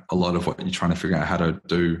 a lot of what you're trying to figure out how to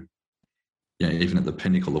do, even at the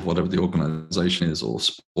pinnacle of whatever the organization is or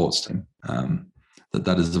sports team,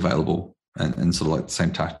 that is available, and sort of like the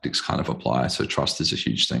same tactics kind of apply. So trust is a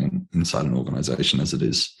huge thing inside an organization as it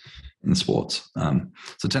is in sports. So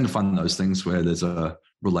I tend to find those things where there's a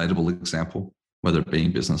relatable example, whether it be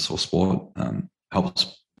in business or sport,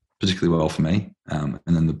 helps particularly well for me. And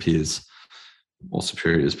then the peers or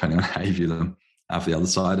superiors, depending on how you view them, for the other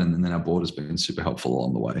side. And then our board has been super helpful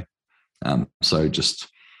along the way. So just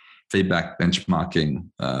feedback, benchmarking,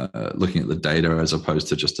 looking at the data as opposed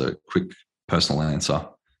to just a quick personal answer,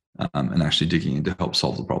 and actually digging in to help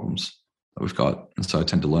solve the problems that we've got. And so I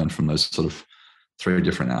tend to learn from those sort of 3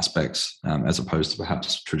 different aspects, as opposed to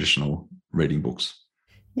perhaps traditional reading books.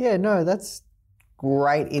 Yeah, no, that's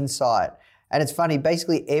great insight. And it's funny,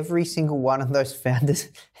 basically every single one of those founders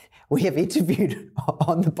we have interviewed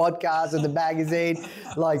on the podcast and the magazine,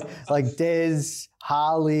 like Des,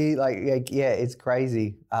 Harley, yeah, it's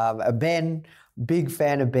crazy. Ben, big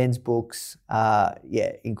fan of Ben's books.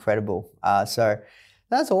 Yeah, incredible. So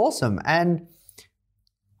that's awesome. And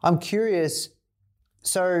I'm curious,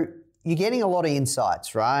 so you're getting a lot of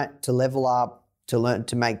insights, right? To level up, to learn,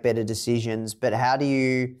 to make better decisions. But how do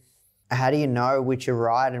you know which are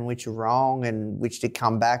right and which are wrong and which to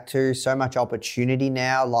come back to? So much opportunity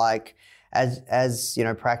now, like as you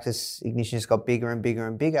know, Practice Ignition has got bigger and bigger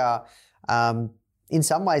and bigger. In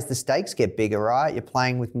some ways, the stakes get bigger, right? You're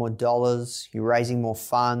playing with more dollars, you're raising more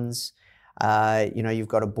funds. You've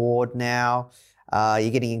got a board now. You're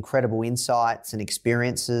getting incredible insights and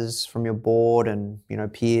experiences from your board and,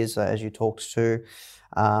 peers as you talked to.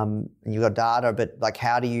 And you've got data, but like,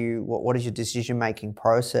 what does your decision-making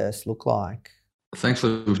process look like?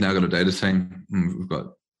 Thankfully, we've now got a data team. We've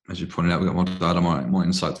got, as you pointed out, we've got more data, more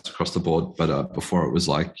insights across the board. But before it was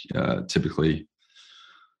like typically,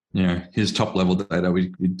 here's top-level data. We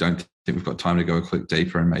don't think we've got time to go a click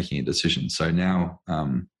deeper in making a decision. So now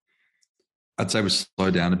I'd say we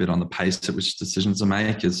slow down a bit on the pace at which decisions are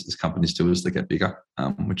made as companies do as they get bigger,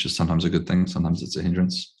 which is sometimes a good thing. Sometimes it's a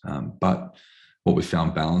hindrance. But what we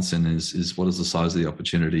found balance in is what is the size of the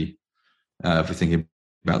opportunity? If we're thinking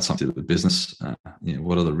about something with business,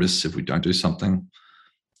 what are the risks if we don't do something?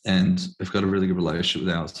 And we've got a really good relationship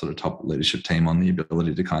with our sort of top leadership team on the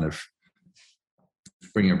ability to kind of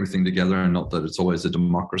bring everything together, and not that it's always a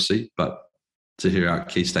democracy, but to hear our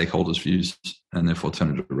key stakeholders' views and therefore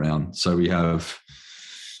turn it around. So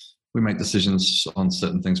we make decisions on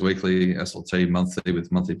certain things weekly, SLT monthly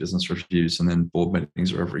with monthly business reviews, and then board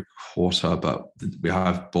meetings are every quarter, but we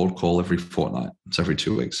have board call every fortnight. It's every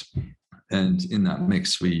 2 weeks. And in that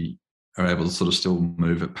mix, we are able to sort of still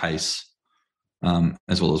move at pace,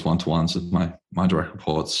 as well as one-to-ones with my direct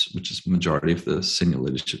reports, which is the majority of the senior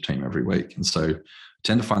leadership team every week. And so I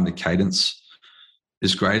tend to find the cadence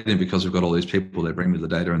is great, and because we've got all these people, they bring me the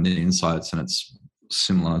data and the insights, and it's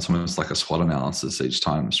similar. It's almost like a SWOT analysis each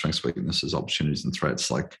time: strengths, weaknesses, opportunities, and threats.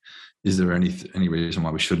 Like, is there any reason why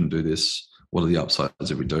we shouldn't do this? What are the upsides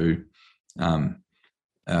if we do? And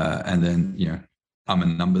then, I'm a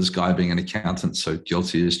numbers guy, being an accountant, so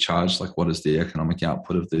guilty as charged. Like, what is the economic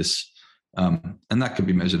output of this? And that could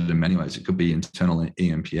be measured in many ways. It could be internal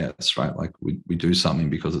EMPS, right? Like we do something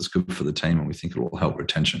because it's good for the team and we think it will help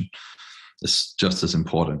retention. It's just as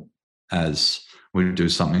important as we do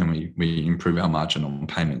something and we improve our margin on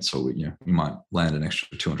payments, or we might land an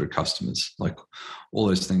extra 200 customers. Like, all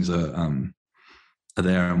those things are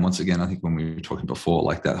there. And once again, I think when we were talking before,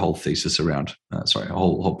 like that whole thesis around,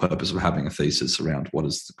 whole purpose of having a thesis around what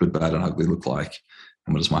does the good, bad, and ugly look like,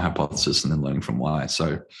 and what is my hypothesis, and then learning from why.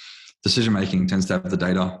 So decision making tends to have the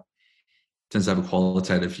data, tends to have a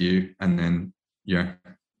qualitative view, and then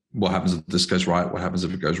what happens if this goes right? What happens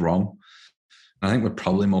if it goes wrong? I think we're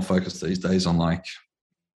probably more focused these days on like,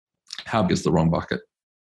 how big is the wrong bucket?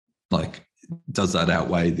 Like, does that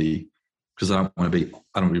outweigh because I don't want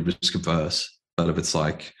to be risk averse, but if it's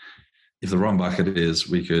like, if the wrong bucket is,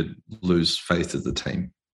 we could lose faith as the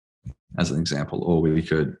team, as an example, or we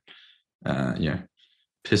could,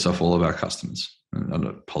 piss off all of our customers. And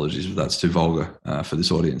apologies if that's too vulgar for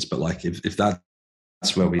this audience, but like, if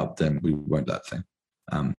that's where we up, then we won't do that thing.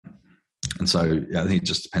 And so I think it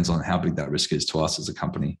just depends on how big that risk is to us as a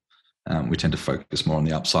company. We tend to focus more on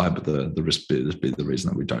the upside, but the risk bit is the reason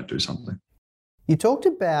that we don't do something. You talked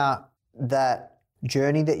about that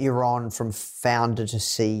journey that you're on from founder to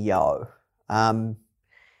CEO.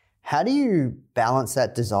 How do you balance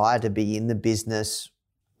that desire to be in the business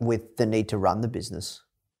with the need to run the business?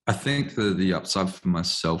 I think the upside for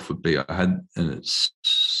myself would be, I had a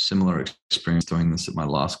similar experience doing this at my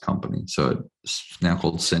last company. So it's now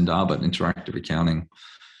called Sendar, but interactive accounting.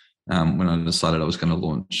 When I decided I was going to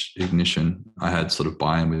launch Ignition, I had sort of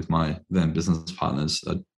buy-in with my then business partners.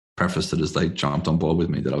 I'd prefaced it as they jumped on board with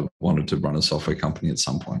me that I wanted to run a software company at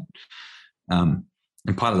some point. And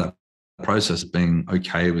part of that process is being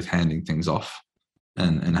okay with handing things off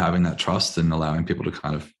and having that trust and allowing people to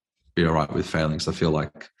kind of be all right with failings. I feel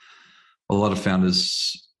like a lot of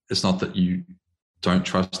founders, it's not that you don't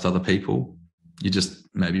trust other people. You just,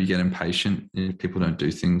 maybe you get impatient if people don't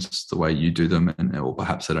do things the way you do them, or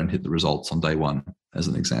perhaps they don't hit the results on day one, as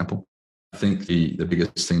an example. I think the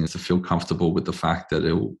biggest thing is to feel comfortable with the fact that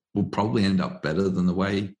it will probably end up better than the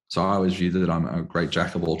way. So I always view that I'm a great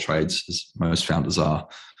jack of all trades, as most founders are.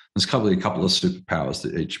 There's probably a couple of superpowers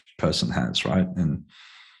that each person has, right? And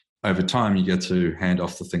over time, you get to hand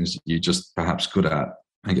off the things that you're just perhaps good at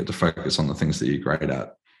and get to focus on the things that you're great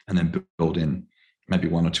at, and then build in maybe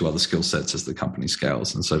one or two other skill sets as the company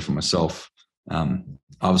scales. And so for myself,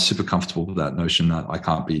 I was super comfortable with that notion that I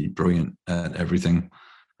can't be brilliant at everything.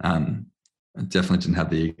 I definitely didn't have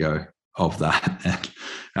the ego of that.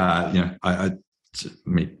 And, I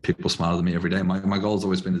meet people smarter than me every day. My goal has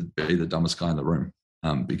always been to be the dumbest guy in the room.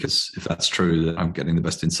 Because if that's true, that I'm getting the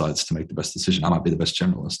best insights to make the best decision. I might be the best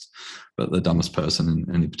generalist, but the dumbest person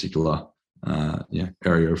in any particular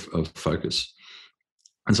area of focus.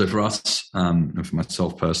 And so for us, and for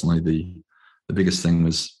myself personally, the biggest thing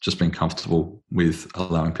was just being comfortable with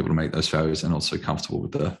allowing people to make those failures, and also comfortable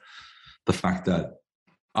with the fact that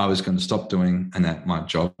I was going to stop doing, and that my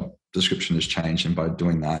job description has changed. And by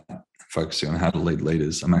doing that, focusing on how to lead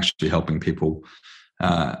leaders, I'm actually helping people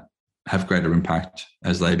have greater impact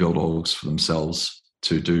as they build orgs for themselves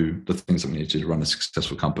to do the things that we need to run a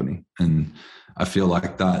successful company. And I feel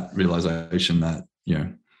like that realization that,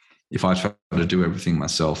 if I try to do everything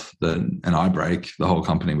myself, and I break, the whole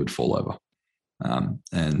company would fall over.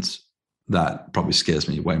 And that probably scares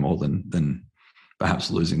me way more than perhaps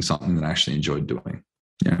losing something that I actually enjoyed doing.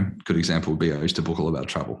 Good example would be I used to book all of our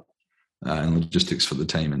travel and logistics for the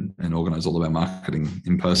team, and organize all of our marketing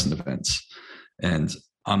in-person events. And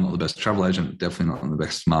I'm not the best travel agent, definitely not the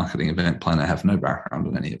best marketing event planner. I have no background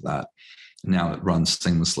in any of that. Now it runs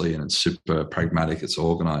seamlessly and it's super pragmatic. It's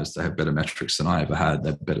organized. They have better metrics than I ever had. They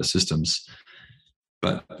have better systems.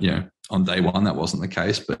 But, on day one, that wasn't the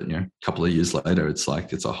case. But, a couple of years later, it's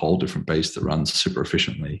like it's a whole different beast that runs super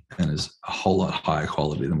efficiently and is a whole lot higher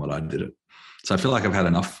quality than what I did it. So I feel like I've had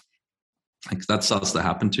enough. Like, that starts to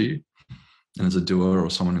happen to you. And as a doer or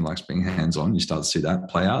someone who likes being hands-on, you start to see that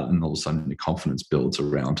play out, and all of a sudden your confidence builds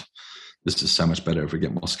around, this is so much better if we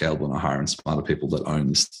get more scalable and hire and smarter people that own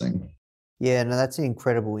this thing. Yeah, no, that's an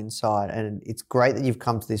incredible insight. And it's great that you've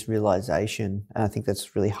come to this realization. And I think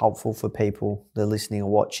that's really helpful for people that are listening or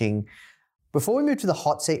watching. Before we move to the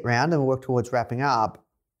hot seat round and work towards wrapping up,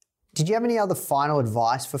 did you have any other final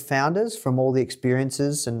advice for founders from all the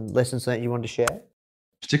experiences and lessons that you wanted to share?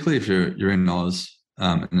 Particularly if you're in Oz,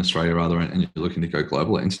 in Australia rather, and you're looking to go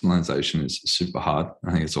global, internationalization is super hard.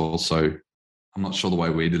 I think it's also, I'm not sure the way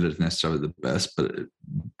we did it is necessarily the best, but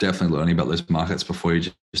definitely learning about those markets before you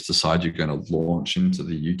just decide you're going to launch into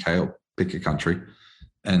the UK or pick a country,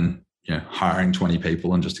 and hiring 20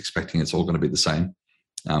 people and just expecting it's all going to be the same.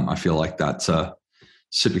 I feel like that's a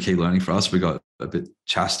super key learning for us. We got a bit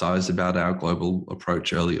chastised about our global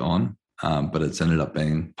approach early on, but it's ended up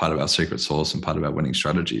being part of our secret sauce and part of our winning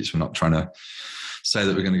strategies. We're not trying to say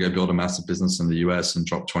that we're going to go build a massive business in the US and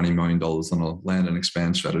drop $20 million on a land and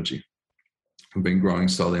expand strategy. We've been growing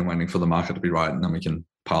slowly and waiting for the market to be right, and then we can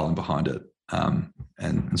pile in behind it.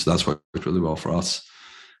 And so that's worked really well for us.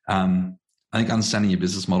 I think understanding your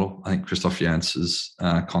business model. I think Christoph Jantz's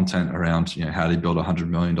content around, how do you build a $100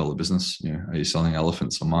 million business? Are you selling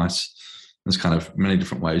elephants or mice? There's kind of many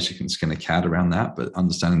different ways you can skin a cat around that, but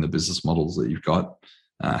understanding the business models that you've got,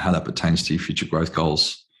 how that pertains to your future growth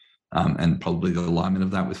goals, and probably the alignment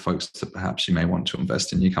of that with folks that perhaps you may want to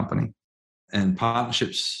invest in your company. And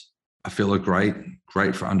partnerships, I feel, are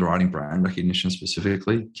great for underwriting brand recognition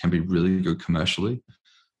specifically, can be really good commercially.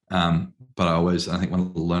 But I think one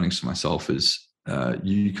of the learnings for myself is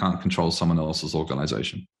you can't control someone else's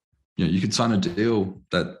organization. You can sign a deal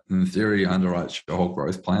that in theory underwrites your whole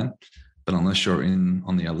growth plan, but unless you're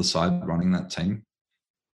on the other side running that team,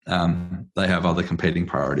 they have other competing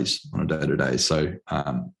priorities on a day-to-day. So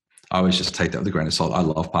I always just take that with a grain of salt. I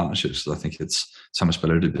love partnerships because I think it's so much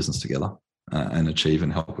better to do business together and achieve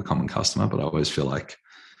and help a common customer. But I always feel like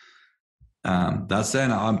that's there.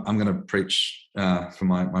 And I'm going to preach for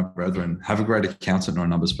my brethren. Have a great accountant or a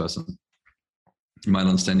numbers person. You might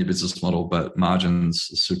understand your business model, but margins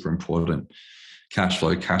are super important. Cash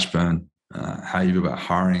flow, cash burn, how you go about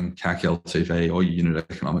hiring, CAC, LTV, all your unit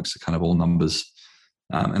economics are kind of all numbers,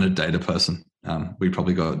 and a data person. We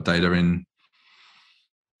probably got data in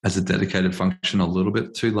as a dedicated function a little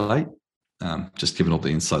bit too late. just given all the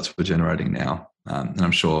insights we're generating now. And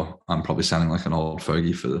I'm sure I'm probably sounding like an old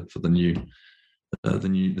fogey for the new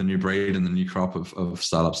breed and the new crop of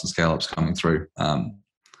startups and scale-ups coming through.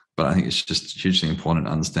 But I think it's just hugely important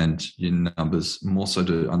to understand your numbers, more so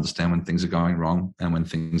to understand when things are going wrong and when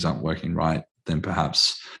things aren't working right, than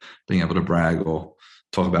perhaps being able to brag or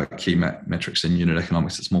talk about key metrics in unit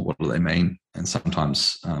economics. It's more, what do they mean? And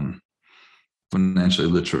sometimes financially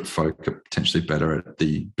literate folk are potentially better at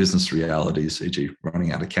the business realities, e.g.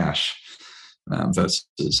 running out of cash, versus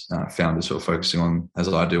founders who are focusing on, as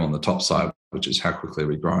I do, on the top side, which is how quickly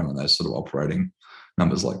we're growing and those sort of operating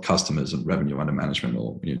numbers like customers and revenue under management,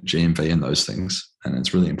 or GMV and those things. And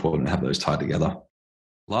it's really important to have those tied together.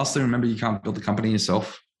 Lastly, remember, you can't build the company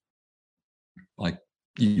yourself.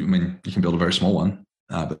 You can build a very small one,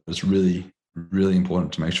 but it's really, really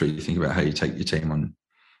important to make sure you think about how you take your team on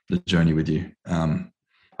the journey with you.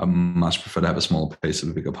 I much prefer to have a small piece of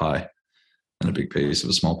a bigger pie than a big piece of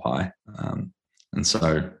a small pie. And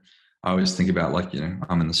so I always think about,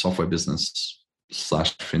 I'm in the software business /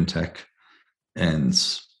 fintech, and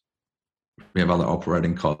we have other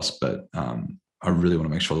operating costs, but I really want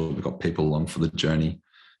to make sure that we've got people along for the journey.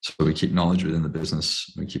 So we keep knowledge within the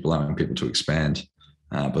business, we keep allowing people to expand,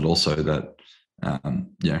 but also that,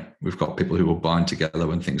 we've got people who will bind together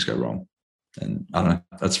when things go wrong. And I don't know,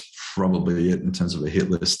 that's probably it in terms of a hit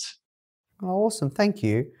list. Oh, awesome. Thank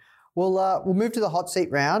you. We'll move to the hot seat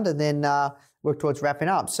round and then work towards wrapping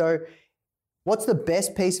up. So what's the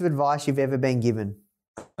best piece of advice you've ever been given?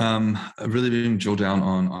 I've really been drill down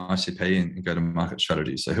on ICP and go-to-market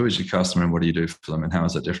strategy. So who is your customer and what do you do for them, and how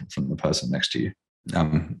is that different from the person next to you?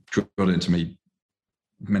 Drilled into me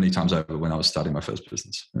many times over when I was starting my first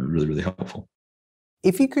business. Really, really helpful.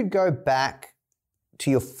 If you could go back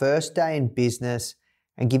to your first day in business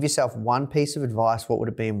and give yourself one piece of advice, what would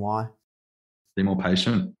it be and why? Be more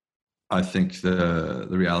patient. I think the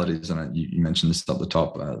reality is, and you mentioned this at the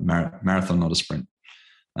top, marathon, not a sprint.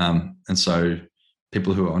 And so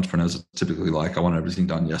people who are entrepreneurs are typically like, I want everything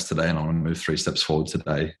done yesterday and I want to move 3 steps forward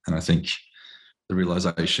today. And I think the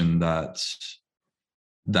realization that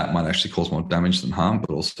might actually cause more damage than harm, but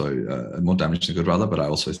also more damage than good, rather. But I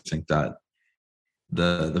also think that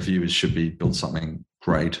the view should be build something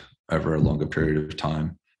great over a longer period of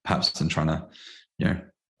time, perhaps than trying to,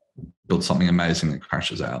 build something amazing that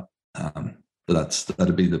crashes out. But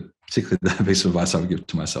that'd be particularly the piece of advice I would give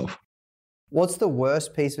to myself. What's the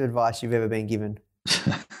worst piece of advice you've ever been given?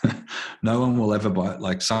 No one will ever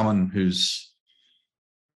buy, someone who's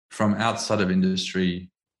from outside of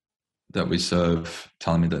industry that we serve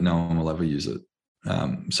telling me that no one will ever use it.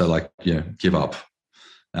 Give up.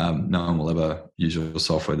 No one will ever use your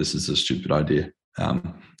software. This is a stupid idea.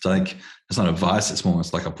 So I think it's not advice. It's more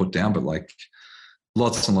almost like a put down, but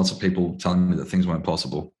lots and lots of people telling me that things weren't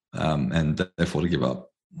possible, and therefore to give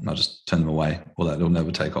up. I just turn them away, or that it'll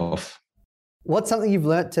never take off. What's something you've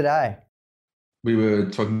learnt today? We were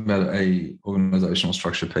talking about a organizational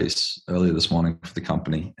structure piece earlier this morning for the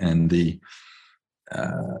company, and the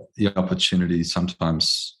opportunity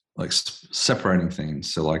sometimes separating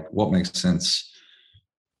things. So what makes sense,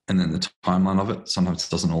 and then the timeline of it. Sometimes it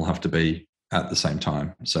doesn't all have to be at the same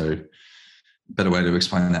time. So a better way to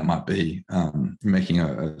explain that might be making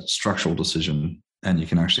a structural decision, and you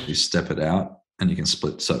can actually step it out and you can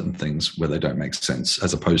split certain things where they don't make sense,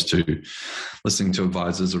 as opposed to listening to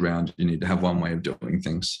advisors around you need to have one way of doing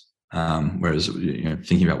things, whereas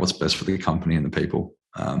thinking about what's best for the company and the people.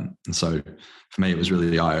 And so for me, it was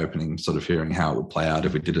really eye-opening sort of hearing how it would play out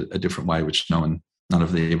if we did it a different way, which none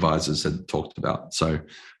of the advisors had talked about. So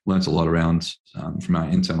learned a lot around from our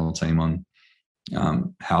internal team on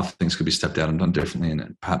how things could be stepped out and done differently,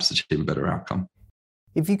 and perhaps achieve a better outcome.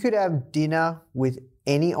 If you could have dinner with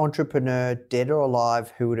any entrepreneur, dead or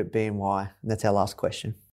alive, who would it be and why? And that's our last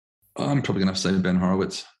question. I'm probably going to have to say Ben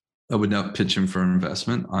Horowitz. I would not pitch him for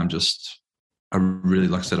investment. I really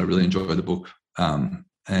enjoy the book.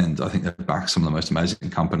 And I think they've backed some of the most amazing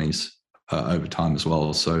companies over time as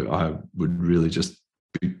well. So I would really just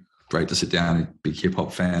be great to sit down and big hip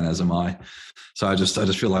hop fan, as am I. So I just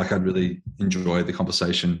feel like I'd really enjoy the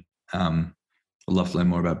conversation. I'd love to learn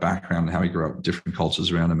more about background and how he grew up, different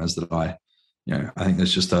cultures around him, as that I think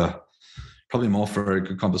there's just probably more for a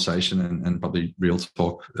good conversation and probably real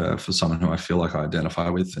talk for someone who I feel like I identify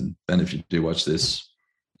with. And Ben, if you do watch this,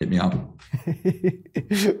 hit me up.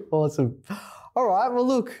 Awesome. All right. Well,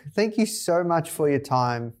 look, thank you so much for your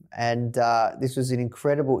time. And this was an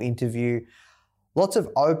incredible interview. Lots of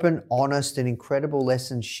open, honest, and incredible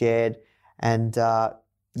lessons shared. And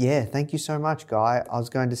thank you so much, Guy. I was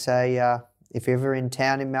going to say, if you're ever in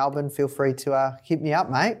town in Melbourne, feel free to hit me up,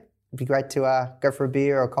 mate. It'd be great to go for a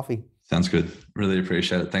beer or a coffee. Sounds good. Really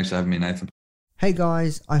appreciate it. Thanks for having me, Nathan. Hey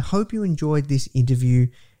guys, I hope you enjoyed this interview.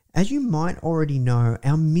 As you might already know,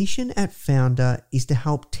 our mission at Founder is to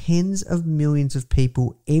help tens of millions of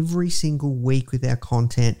people every single week with our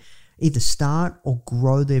content, either start or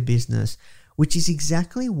grow their business, which is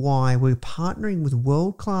exactly why we're partnering with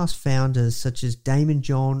world-class founders such as Damon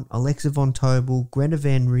John, Alexa Von Tobel, Greta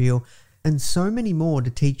Van Riel, and so many more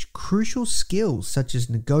to teach crucial skills such as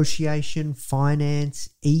negotiation, finance,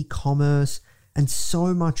 e-commerce, and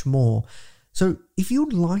so much more. So if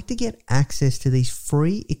you'd like to get access to these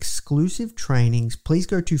free exclusive trainings, please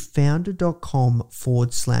go to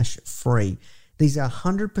founder.com/free. These are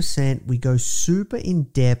 100%. We go super in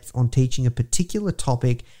depth on teaching a particular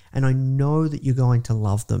topic, and I know that you're going to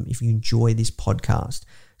love them if you enjoy this podcast.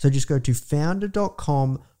 So just go to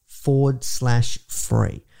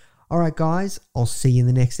founder.com/free. All right, guys, I'll see you in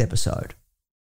the next episode.